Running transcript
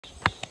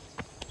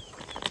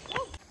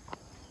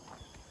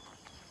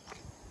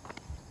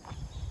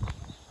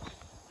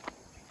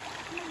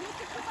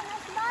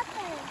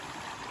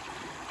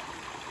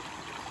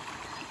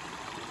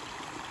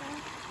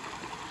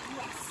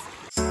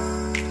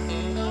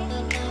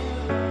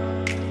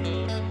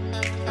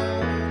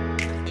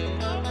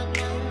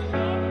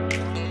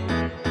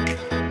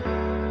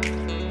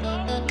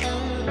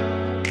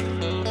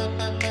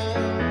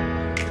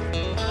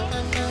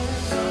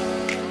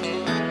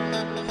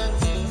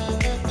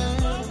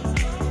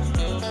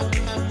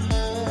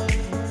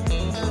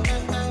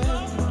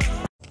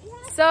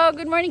So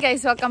good morning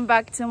guys, welcome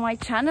back to my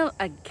channel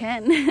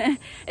again.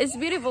 It's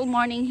beautiful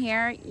morning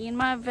here in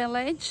my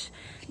village.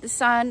 The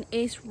sun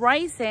is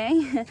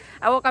rising.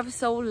 I woke up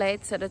so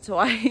late, so that's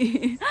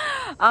why.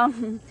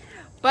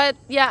 But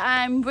yeah,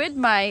 I'm with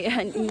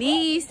my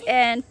niece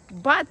and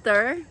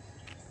Butter.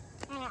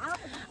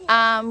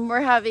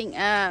 We're having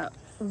a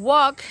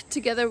walk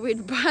together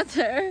with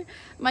Butter,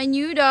 my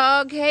new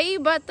dog. Hey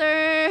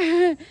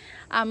Butter.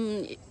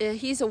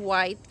 He's a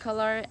white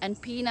color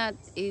and Peanut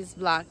is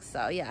black,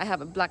 so yeah, I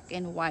have a black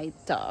and white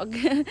dog.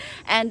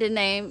 And the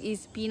name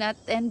is Peanut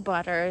and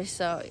Butter,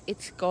 so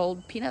it's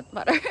called Peanut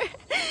Butter.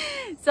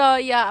 So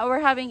yeah, we're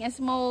having a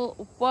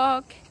small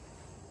walk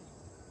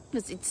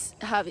because it's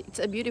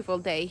a beautiful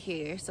day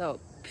here.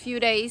 So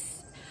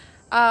past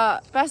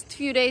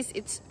few days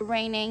it's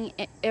raining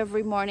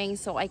every morning,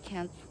 so I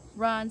can't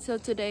run. So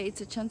today it's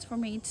a chance for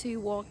me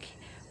to walk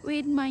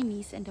with my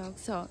niece and dog.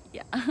 So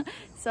yeah,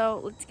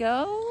 so let's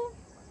go.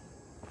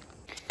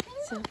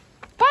 So,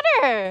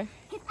 Butter!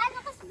 Butter!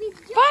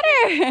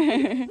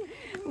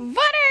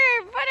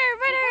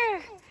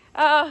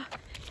 Butter!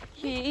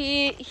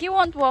 He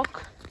won't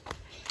walk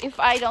if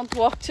I don't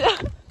walk too.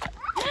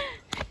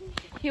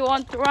 He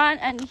won't run,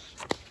 and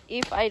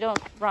if I don't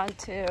run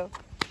too.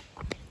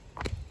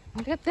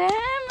 Look at them!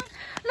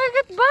 Look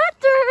at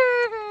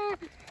Butter!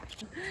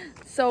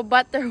 So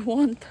Butter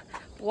won't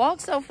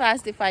walk so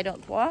fast if I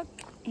don't walk,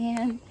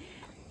 and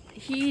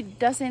he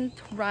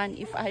doesn't run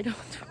if I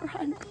don't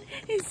run.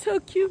 He's so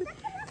cute.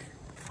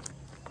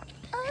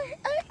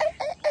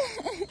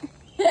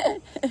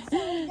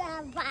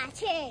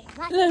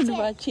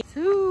 So,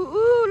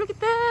 ooh, look at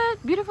that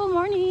beautiful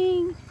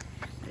morning.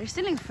 They're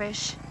selling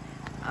fish.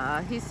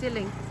 He's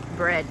selling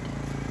bread.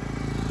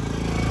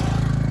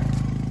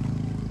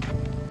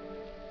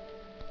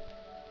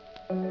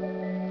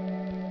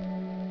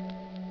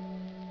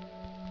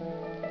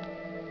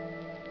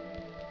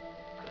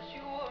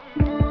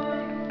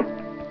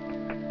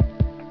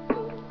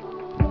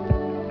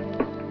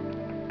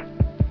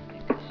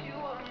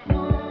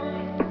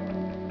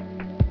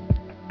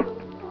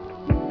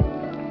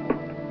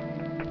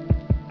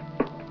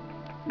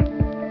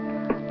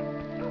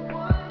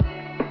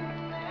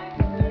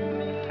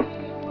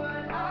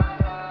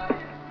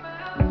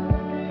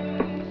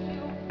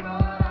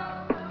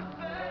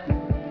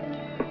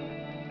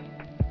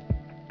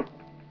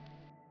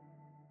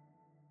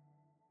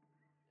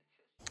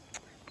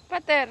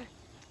 Butter.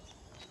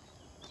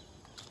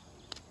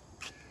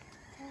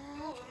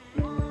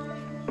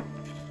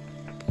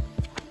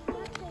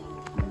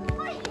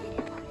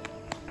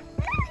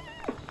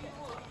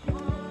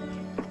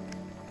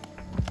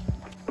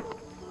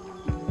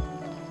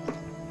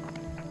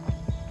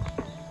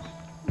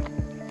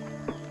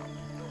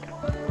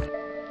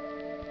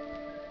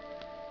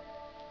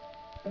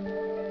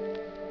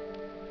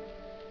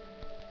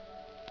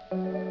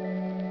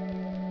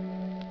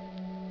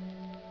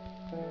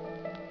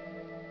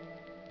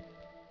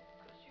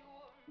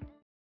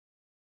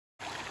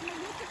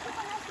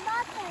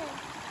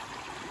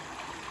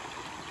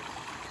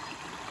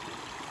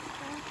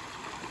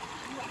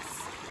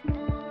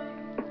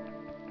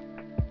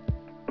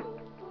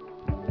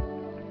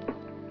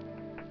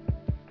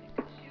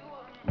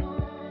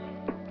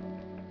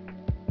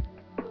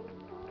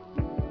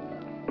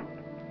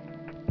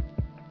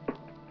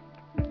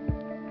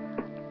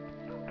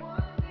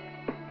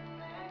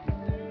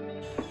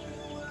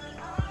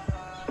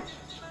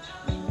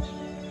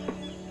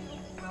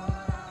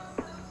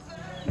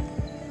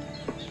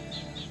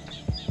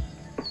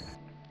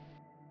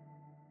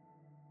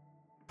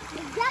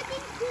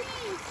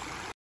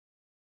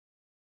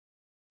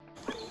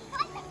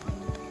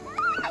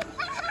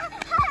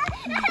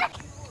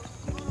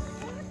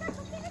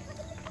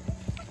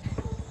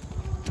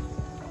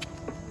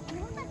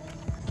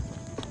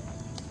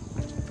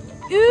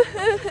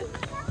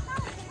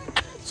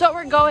 So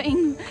we're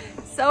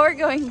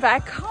going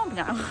back home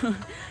now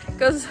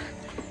because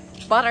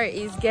Butter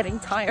is getting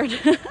tired.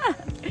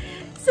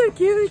 So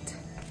cute.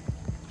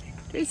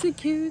 They're so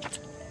cute.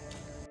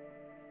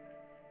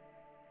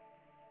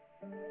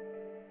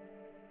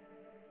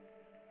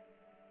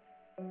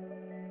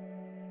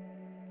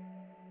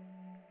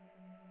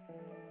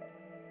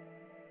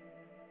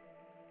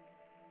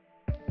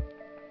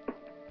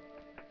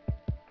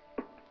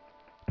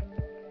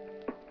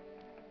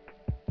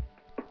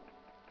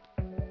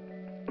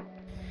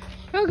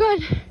 Oh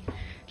God,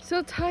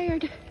 so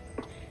tired.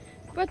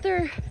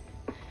 Butter,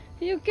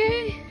 you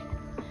okay?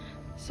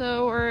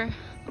 So we're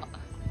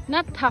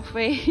not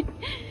halfway.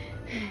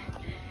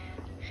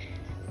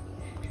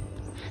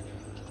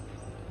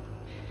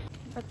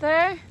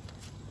 Butter.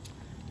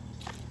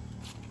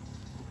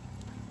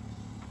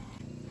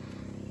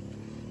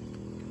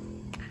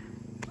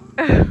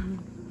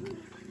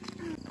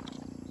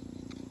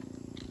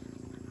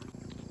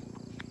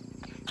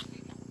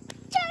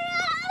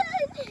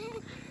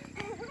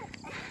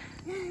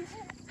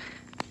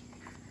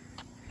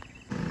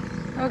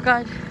 Oh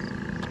God,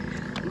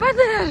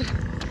 Butter!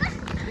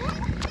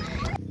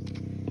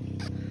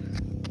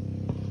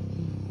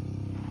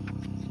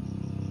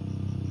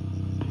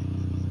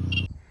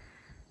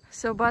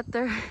 So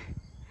Butter,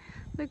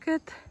 look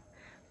at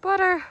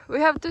Butter.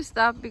 We have to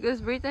stop because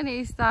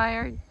Brittany is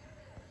tired.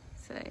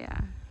 So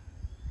yeah.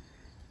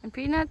 And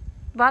Peanut,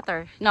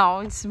 Butter. No,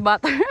 it's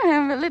Butter.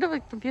 I'm a little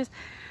bit confused.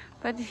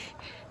 But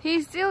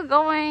he's still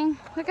going.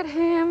 Look at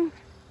him.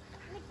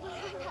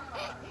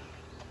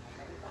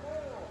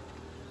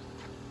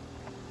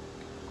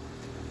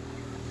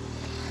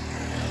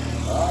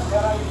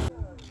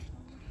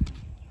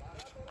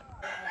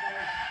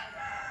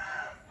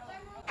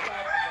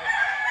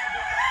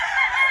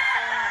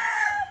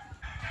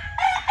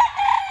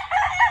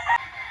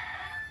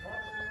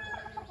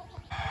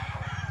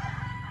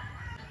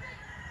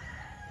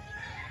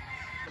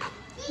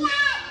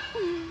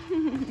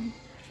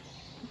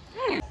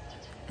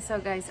 So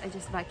guys, I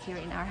just back here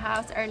in our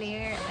house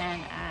earlier,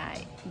 and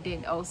I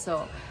did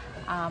also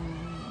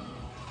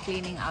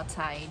cleaning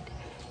outside,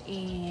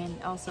 and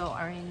also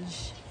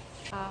orange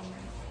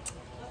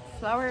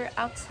flower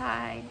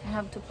outside. I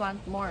have to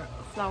plant more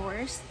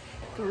flowers.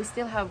 So we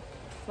still have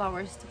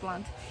flowers to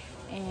plant,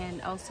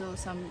 and also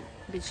some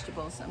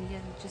vegetables. I'm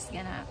just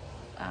gonna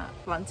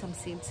plant some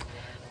seeds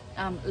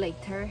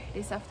later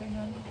this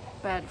afternoon,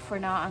 but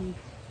for now I'm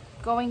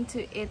going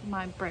to eat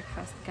my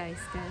breakfast, guys,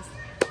 because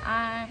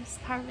I'm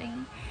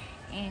starving.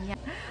 And yeah,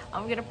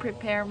 I'm gonna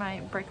prepare my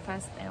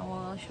breakfast and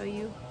we'll show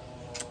you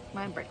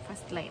my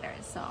breakfast later.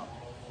 So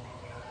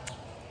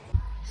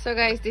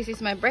guys, this is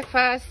my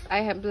breakfast.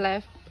 I have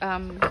left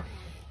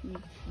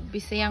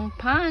bisayang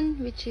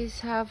pan, which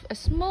is have a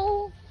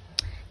small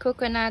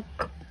coconut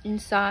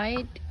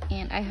inside,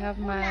 and I have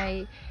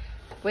my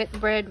wheat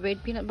bread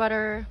with peanut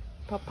butter,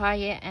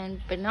 papaya and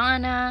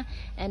banana,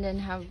 and then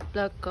have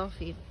black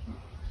coffee.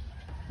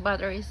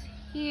 Butter is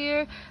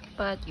here,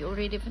 but you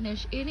already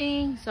finished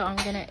eating, so I'm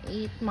gonna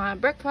eat my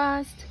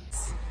breakfast.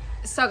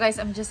 So guys,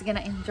 I'm just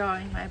gonna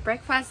enjoy my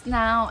breakfast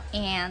now,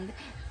 and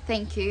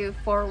thank you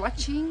for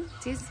watching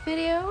this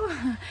video.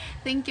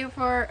 Thank you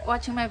for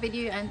watching my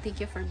video, and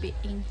thank you for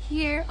being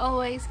here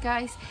always,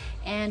 guys,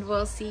 and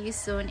we'll see you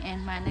soon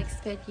in my next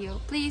video.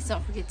 Please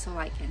don't forget to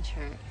like and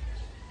share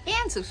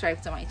and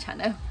subscribe to my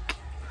channel.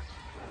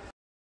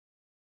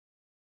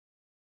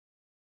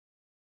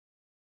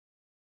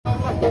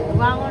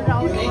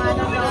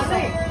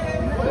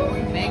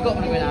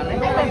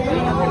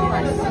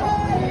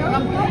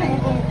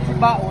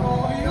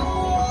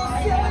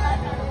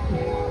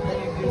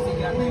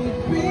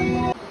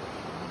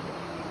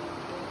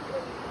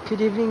 Good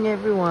evening,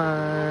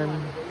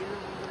 everyone.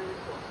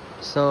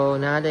 So,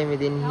 naday mi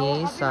din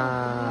sa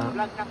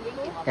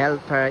El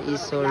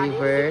Paraiso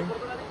River.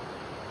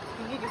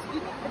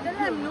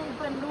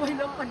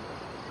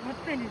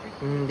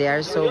 They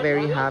are so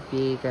very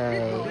happy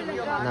kay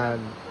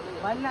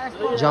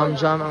jump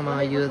ang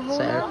mga youth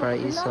sa El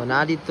Paraiso.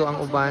 Dito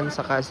ang uban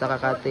sa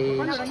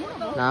cottage.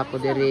 Napo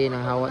diri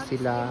nang hawa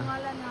sila.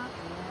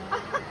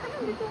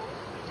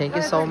 Thank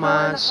you so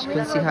much,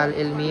 Kunsihal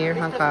Elmir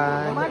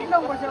Hangkan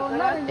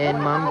and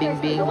Ma'am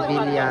Bingbing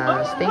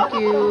Villas. Thank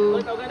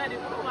you.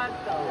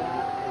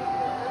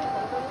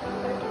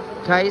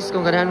 Guys,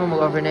 kung ganahan mo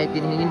mag-overnight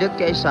din, hinindot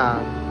kayo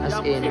siya. As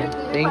in,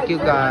 thank you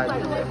God.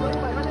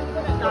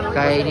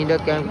 Kay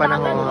hinindot kayong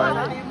panahon.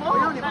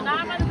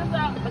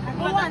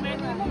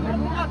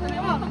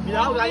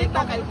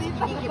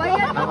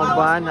 Ang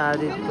uban na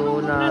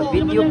dito na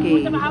video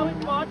game.